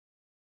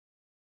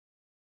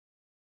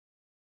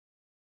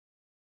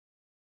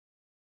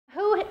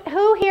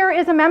who here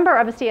is a member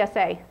of a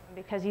CSA?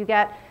 Because you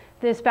get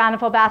this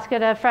bountiful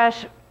basket of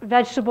fresh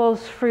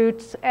vegetables,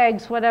 fruits,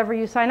 eggs, whatever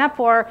you sign up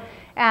for,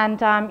 and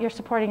you're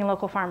supporting a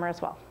local farmer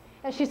as well.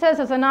 As she says,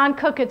 as a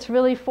non-cook, it's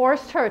really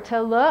forced her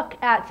to look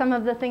at some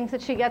of the things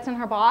that she gets in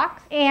her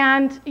box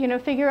and, you know,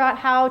 figure out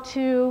how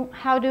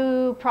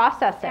to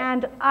process it.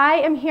 And I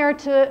am here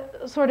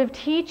to sort of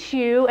teach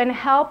you and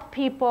help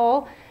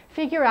people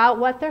figure out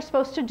what they're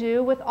supposed to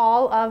do with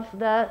all of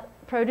the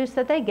produce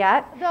that they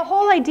get. The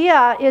whole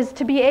idea is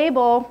to be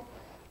able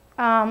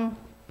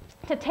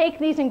to take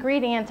these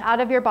ingredients out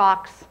of your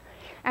box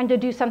and to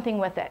do something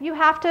with it. You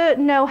have to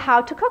know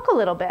how to cook a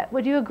little bit.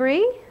 Would you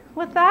agree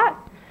with that?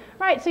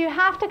 Right, so you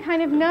have to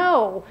kind of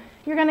know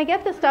you're going to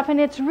get this stuff, and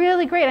it's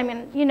really great. I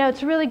mean, you know,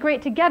 it's really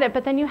great to get it,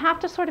 but then you have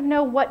to sort of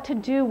know what to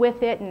do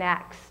with it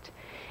next.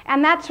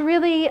 And that's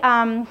really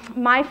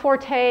my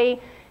forte,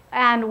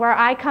 and where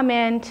I come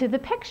into the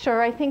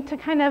picture, I think, to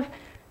kind of,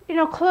 you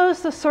know,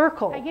 close the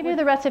circle. I give you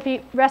the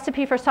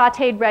recipe for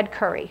sauteed red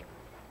curry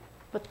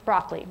with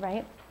broccoli,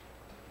 right?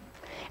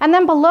 And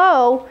then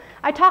below,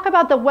 I talk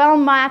about the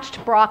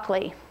well-matched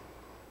broccoli.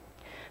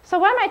 So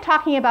what am I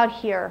talking about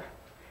here?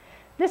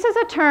 This is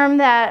a term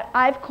that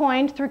I've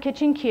coined through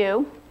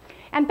Kitchencue,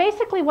 and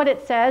basically what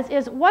it says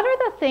is, what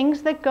are the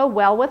things that go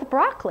well with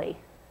broccoli?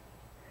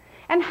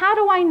 And how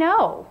do I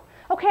know?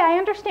 Okay, I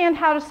understand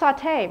how to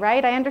saute,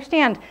 right? I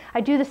understand.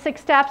 I do the 6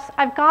 steps,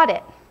 I've got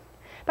it.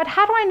 But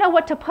how do I know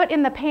what to put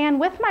in the pan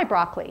with my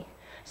broccoli?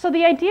 So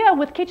the idea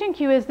with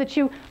Kitchencue is that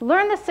you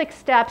learn the 6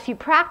 steps, you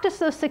practice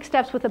those 6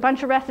 steps with a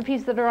bunch of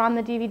recipes that are on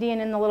the DVD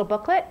and in the little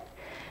booklet,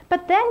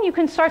 but then you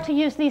can start to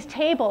use these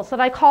tables that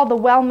I call the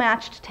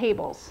well-matched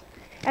tables.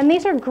 And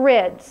these are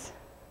grids.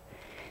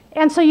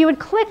 And so you would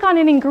click on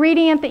an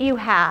ingredient that you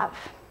have.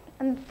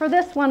 And for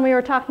this one, we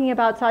were talking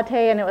about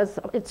saute, and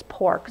it's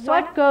pork. So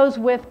what goes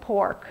with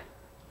pork,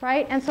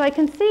 right? And so I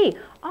can see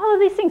all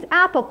of these things: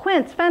 apple,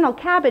 quince, fennel,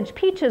 cabbage,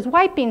 peaches,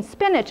 white beans,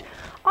 spinach,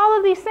 all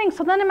of these things.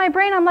 So then in my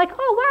brain, I'm like,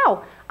 oh,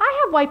 wow,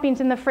 I have white beans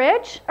in the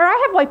fridge, or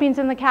I have white beans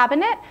in the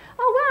cabinet.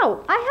 Oh,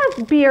 wow, I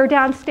have beer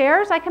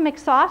downstairs. I can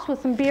mix sauce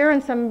with some beer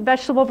and some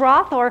vegetable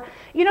broth, or,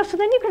 you know, so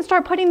then you can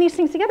start putting these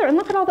things together and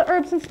look at all the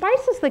herbs and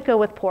spices that go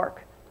with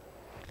pork.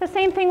 The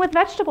same thing with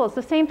vegetables,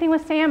 the same thing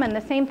with salmon,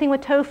 the same thing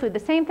with tofu, the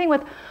same thing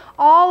with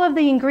all of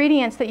the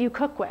ingredients that you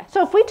cook with.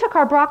 So if we took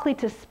our broccoli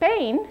to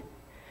Spain,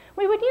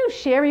 we would use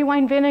sherry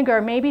wine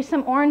vinegar, maybe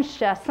some orange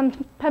zest, some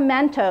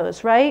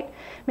pimentos, right?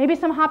 Maybe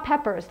some hot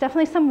peppers,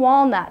 definitely some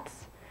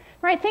walnuts,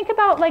 right? Think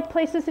about like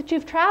places that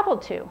you've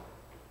traveled to.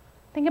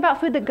 Think about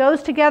food that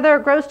goes together,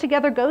 grows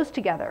together, goes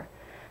together.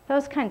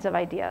 Those kinds of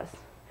ideas.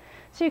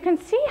 So you can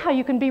see how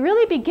you can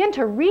really begin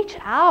to reach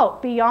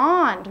out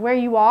beyond where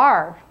you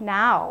are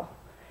now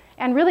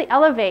and really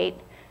elevate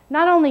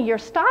not only your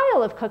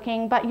style of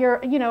cooking, but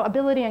your, you know,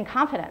 ability and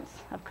confidence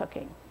of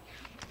cooking.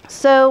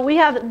 So we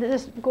have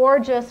this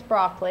gorgeous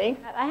broccoli.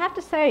 I have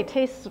to say, it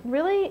tastes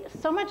really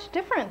so much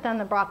different than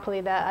the broccoli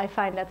that I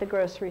find at the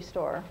grocery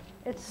store.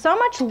 It's so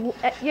much,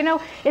 you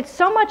know, it's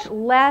so much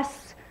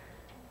less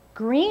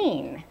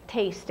green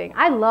tasting.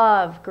 I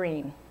love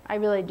green, I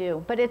really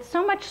do, but it's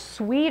so much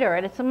sweeter,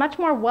 and it's so much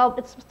more well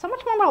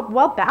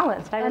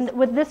balanced. And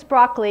with this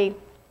broccoli,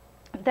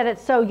 that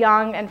it's so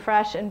young and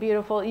fresh and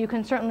beautiful, you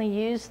can certainly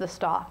use the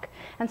stalk.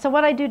 And so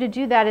what I do to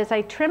do that is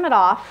I trim it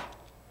off.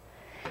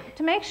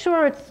 To make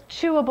sure it's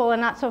chewable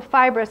and not so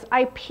fibrous,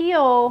 I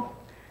peel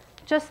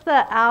just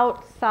the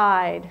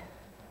outside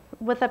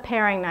with a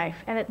paring knife,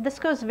 and this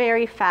goes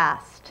very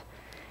fast.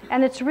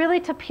 And it's really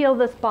to peel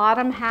this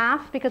bottom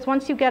half, because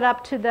once you get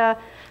up to the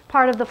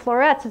part of the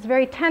florets, it's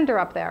very tender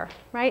up there,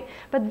 right?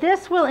 But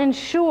this will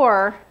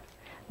ensure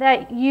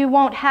that you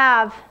won't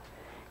have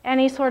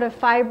any sort of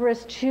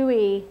fibrous,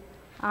 chewy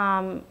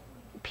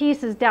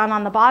pieces down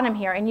on the bottom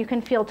here, and you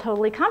can feel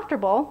totally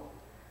comfortable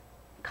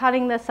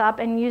cutting this up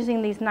and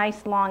using these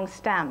nice long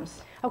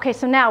stems. Okay,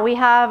 so now we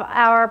have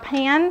our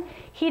pan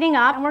heating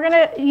up, and we're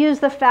going to use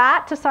the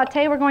fat to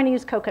saute. We're going to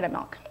use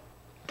coconut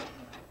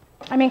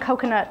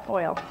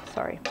oil,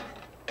 sorry.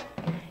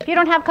 If you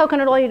don't have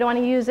coconut oil, you don't want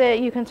to use it,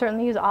 you can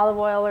certainly use olive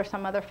oil or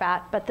some other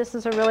fat, but this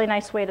is a really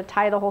nice way to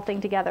tie the whole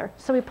thing together.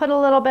 So we put a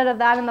little bit of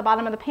that in the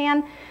bottom of the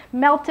pan,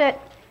 melt it,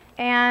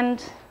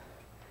 and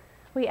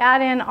we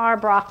add in our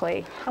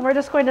broccoli. And we're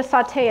just going to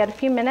saute it a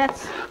few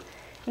minutes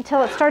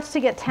until it starts to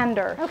get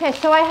tender. Okay,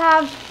 so I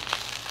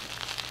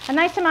have a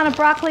nice amount of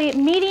broccoli,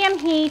 medium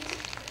heat,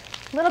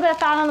 a little bit of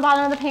fat on the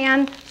bottom of the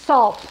pan,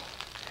 salt.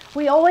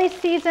 We always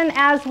season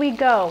as we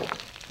go,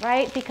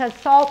 right? Because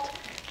salt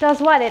does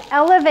what? It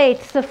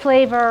elevates the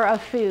flavor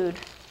of food.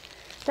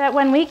 That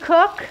when we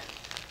cook,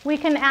 we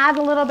can add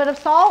a little bit of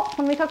salt.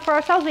 When we cook for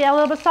ourselves, we add a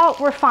little bit of salt,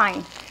 we're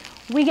fine.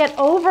 We get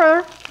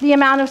over the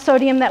amount of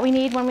sodium that we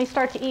need when we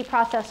start to eat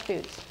processed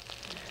foods.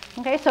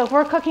 Okay, so if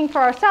we're cooking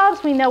for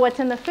ourselves, we know what's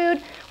in the food.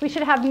 We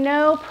should have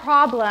no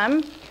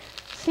problem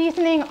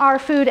seasoning our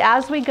food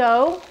as we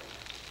go,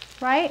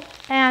 right?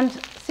 And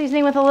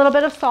seasoning with a little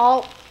bit of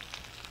salt,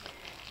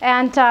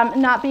 and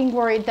not being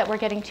worried that we're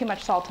getting too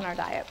much salt in our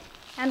diet.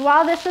 And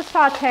while this is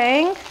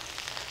sauteing,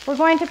 we're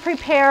going to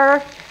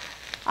prepare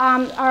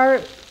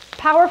are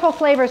powerful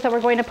flavors that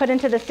we're going to put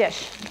into this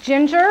dish.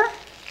 Ginger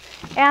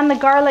and the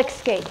garlic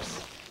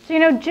scapes. So you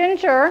know,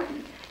 ginger,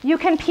 you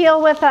can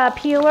peel with a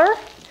peeler.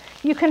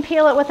 You can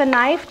peel it with a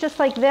knife, just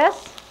like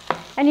this.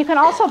 And you can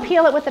also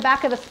peel it with the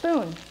back of a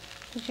spoon.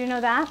 Did you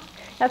know that?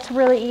 That's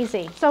really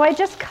easy. So I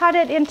just cut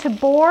it into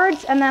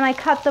boards, and then I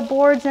cut the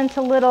boards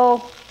into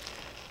little,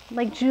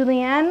 like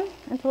julienne,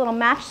 into little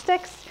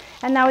matchsticks.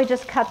 And now we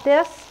just cut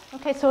this.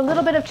 Okay, so a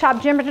little bit of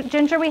chopped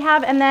ginger we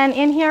have, and then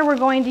in here we're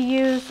going to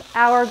use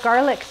our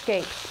garlic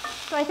scapes.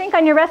 So I think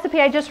on your recipe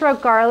I just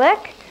wrote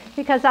garlic,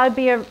 because that would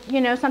be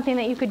something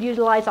that you could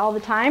utilize all the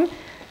time.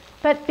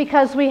 But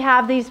because we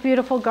have these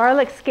beautiful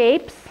garlic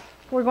scapes,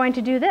 we're going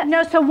to do this.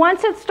 No, so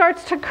once it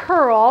starts to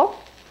curl,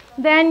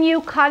 then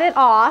you cut it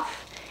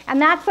off, and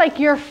that's like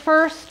your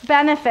first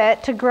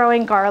benefit to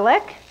growing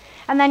garlic.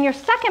 And then your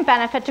second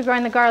benefit to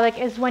growing the garlic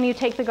is when you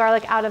take the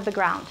garlic out of the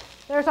ground.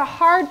 There's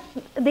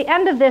the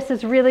end of this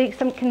is really,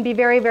 can be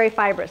very, very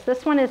fibrous.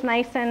 This one is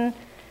nice and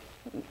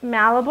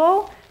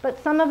malleable,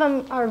 but some of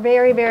them are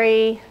very,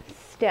 very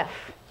stiff.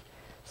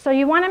 So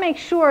you want to make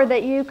sure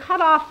that you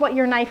cut off what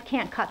your knife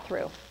can't cut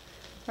through,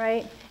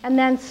 right? And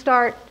then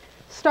start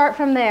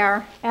from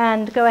there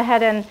and go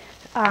ahead and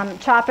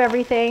chop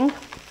everything.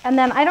 And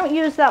then I don't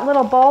use that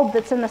little bulb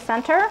that's in the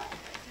center.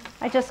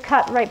 I just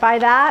cut right by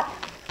that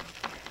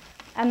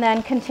and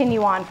then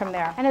continue on from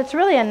there. And it's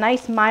really a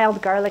nice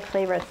mild garlic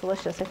flavor. It's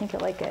delicious. I think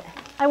you'll like it.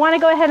 I want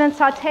to go ahead and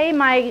saute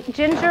my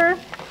ginger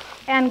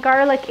and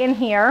garlic in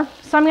here.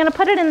 So I'm going to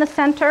put it in the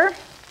center.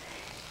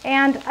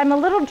 And I'm a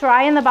little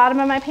dry in the bottom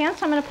of my pan,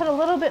 so I'm going to put a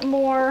little bit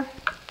more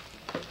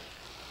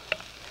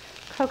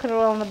coconut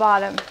oil in the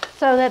bottom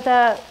so that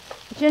the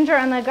ginger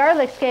and the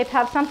garlic scape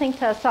have something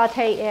to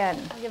saute in.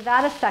 I'll give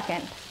that a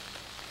second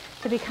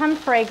to become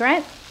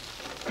fragrant.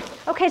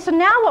 Okay, so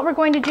now what we're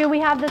going to do, we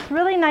have this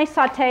really nice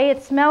saute.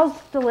 It smells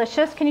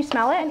delicious. Can you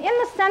smell it? And in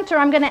the center,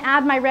 I'm going to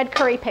add my red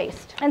curry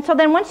paste. And so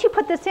then once you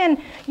put this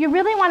in, you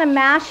really want to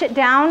mash it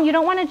down. You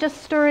don't want to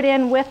just stir it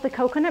in with the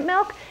coconut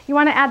milk. You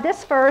want to add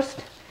this first,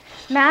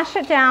 mash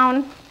it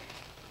down,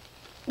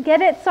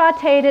 get it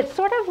sauteed. It's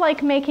sort of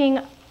like making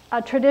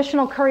a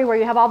traditional curry where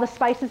you have all the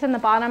spices in the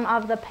bottom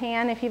of the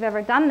pan, if you've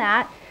ever done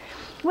that,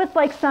 with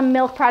like some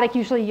milk product,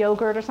 usually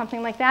yogurt or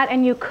something like that,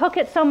 and you cook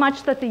it so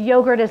much that the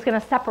yogurt is going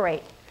to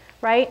separate,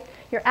 right?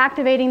 You're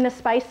activating the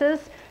spices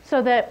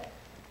so that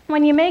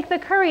when you make the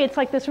curry, it's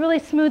like this really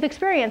smooth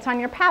experience on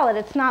your palate.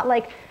 It's not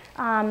like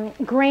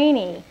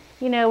grainy,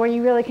 where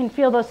you really can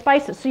feel those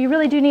spices. So you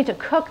really do need to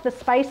cook the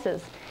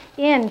spices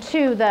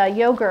into the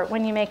yogurt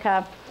when you make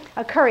a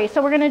curry.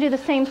 So we're going to do the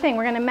same thing.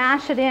 We're going to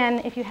mash it in.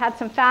 If you had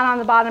some fat on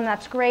the bottom,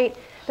 that's great.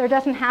 There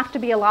doesn't have to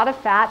be a lot of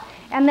fat.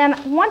 And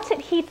then once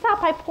it heats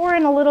up, I pour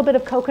in a little bit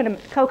of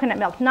coconut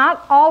milk.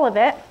 Not all of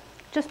it,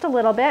 just a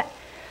little bit,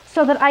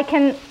 so that I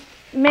can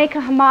make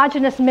a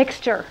homogeneous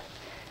mixture.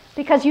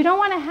 Because you don't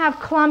want to have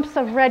clumps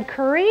of red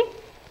curry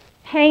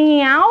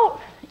hanging out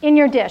in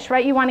your dish,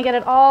 right? You want to get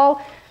it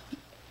all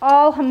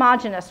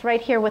homogeneous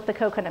right here with the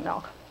coconut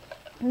milk.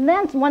 And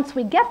then once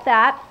we get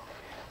that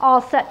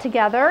all set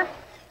together,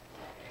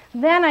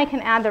 then I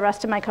can add the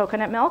rest of my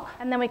coconut milk.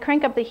 And then we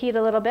crank up the heat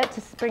a little bit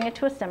to bring it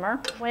to a simmer.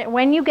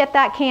 When you get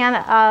that can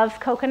of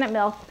coconut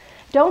milk,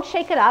 don't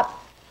shake it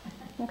up,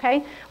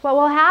 okay? What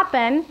will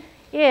happen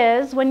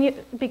is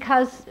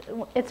because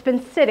it's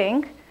been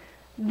sitting,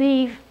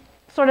 the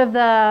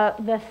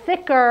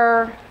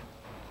thicker,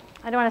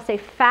 I don't want to say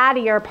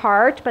fattier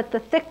part, but the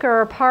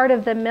thicker part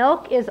of the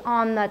milk is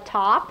on the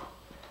top.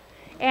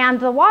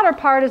 And the water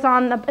part is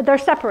they're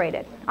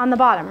separated on the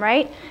bottom,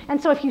 right? And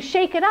so if you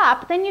shake it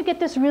up, then you get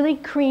this really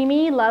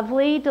creamy,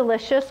 lovely,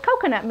 delicious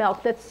coconut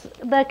milk that's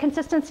the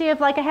consistency of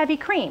like a heavy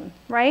cream,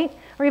 right?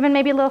 Or even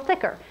maybe a little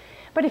thicker.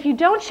 But if you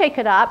don't shake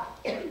it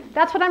up,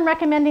 that's what I'm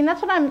recommending.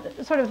 That's what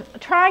I'm sort of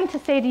trying to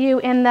say to you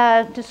in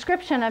the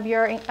description of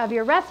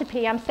your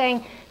recipe. I'm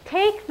saying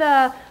take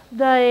the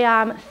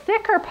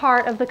thicker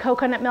part of the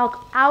coconut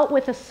milk out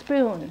with a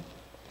spoon,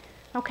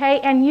 okay?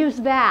 And use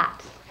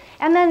that.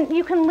 And then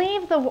you can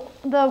leave the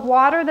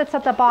water that's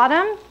at the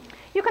bottom.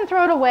 You can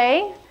throw it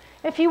away.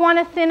 If you want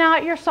to thin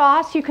out your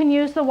sauce, you can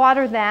use the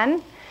water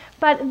then.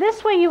 But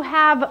this way you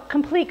have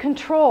complete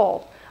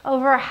control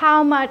over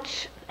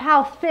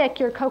how thick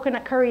your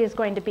coconut curry is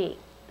going to be.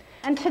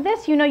 And to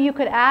this, you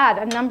could add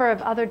a number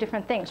of other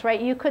different things, right?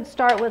 You could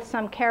start with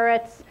some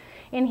carrots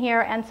in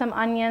here and some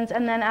onions,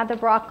 and then add the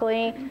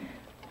broccoli.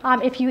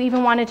 If you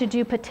even wanted to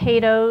do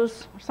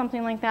potatoes or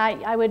something like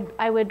that,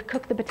 I would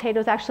cook the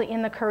potatoes actually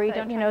in the curry.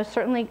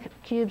 Certainly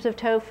cubes of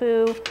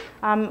tofu,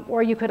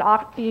 or you could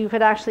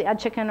actually add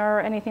chicken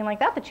or anything like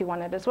that you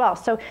wanted as well.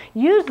 So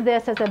use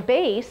this as a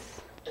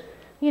base,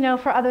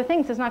 for other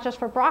things. It's not just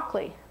for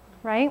broccoli,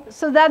 right?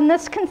 So then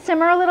this can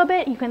simmer a little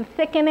bit. You can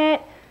thicken it.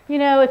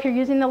 If you're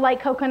using the light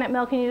coconut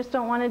milk and you just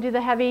don't want to do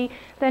the heavy,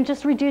 then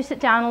just reduce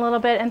it down a little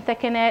bit and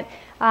thicken it.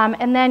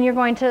 And then you're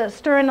going to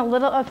stir in a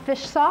little of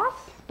fish sauce.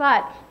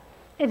 But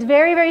it's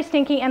very, very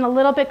stinky, and a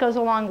little bit goes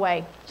a long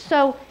way.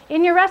 So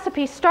in your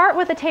recipe, start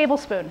with a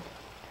tablespoon,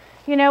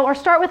 or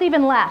start with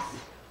even less.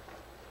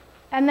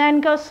 and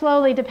then go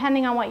slowly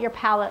depending on what your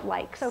palate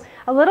likes. So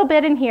a little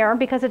bit in here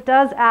because it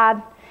does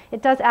add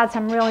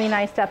some really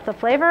nice depth of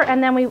flavor,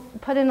 and then we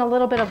put in a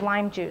little bit of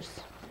lime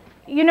juice.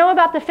 You know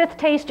about the fifth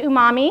taste,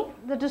 umami?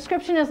 The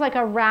description is like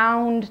a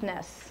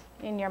roundness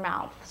in your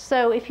mouth.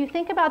 So if you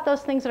think about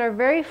those things that are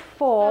very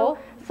full,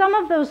 some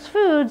of those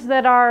foods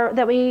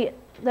that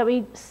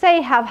we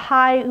say have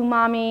high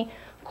umami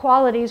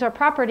qualities or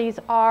properties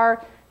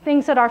are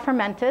things that are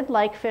fermented,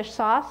 like fish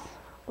sauce,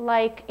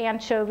 like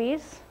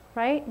anchovies,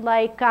 right?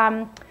 Like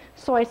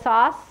soy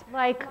sauce,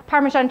 like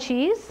Parmesan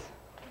cheese,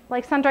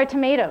 like sun-dried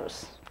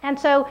tomatoes. And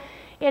so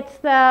it's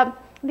the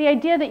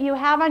idea that you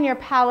have on your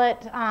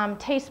palate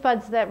taste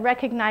buds that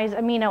recognize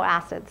amino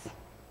acids,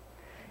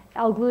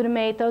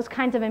 L-glutamate, those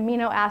kinds of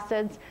amino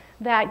acids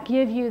that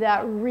give you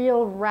that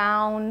real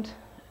round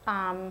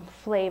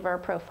flavor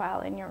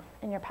profile in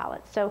your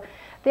palate. So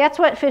that's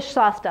what fish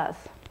sauce does.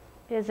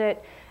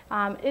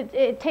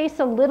 It tastes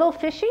a little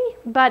fishy,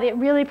 but it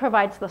really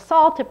provides the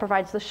salt, it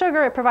provides the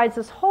sugar, it provides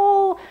this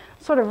whole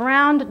sort of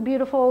round,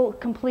 beautiful,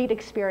 complete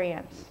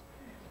experience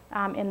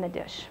in the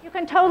dish. You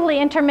can totally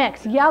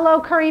intermix yellow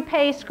curry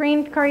paste,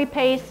 green curry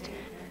paste,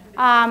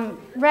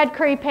 red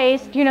curry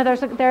paste. You know,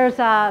 there's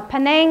a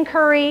Penang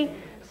curry.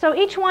 So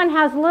each one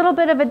has a little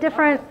bit of a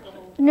different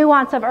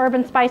nuance of herb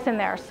and spice in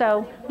there.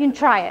 So you can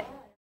try it.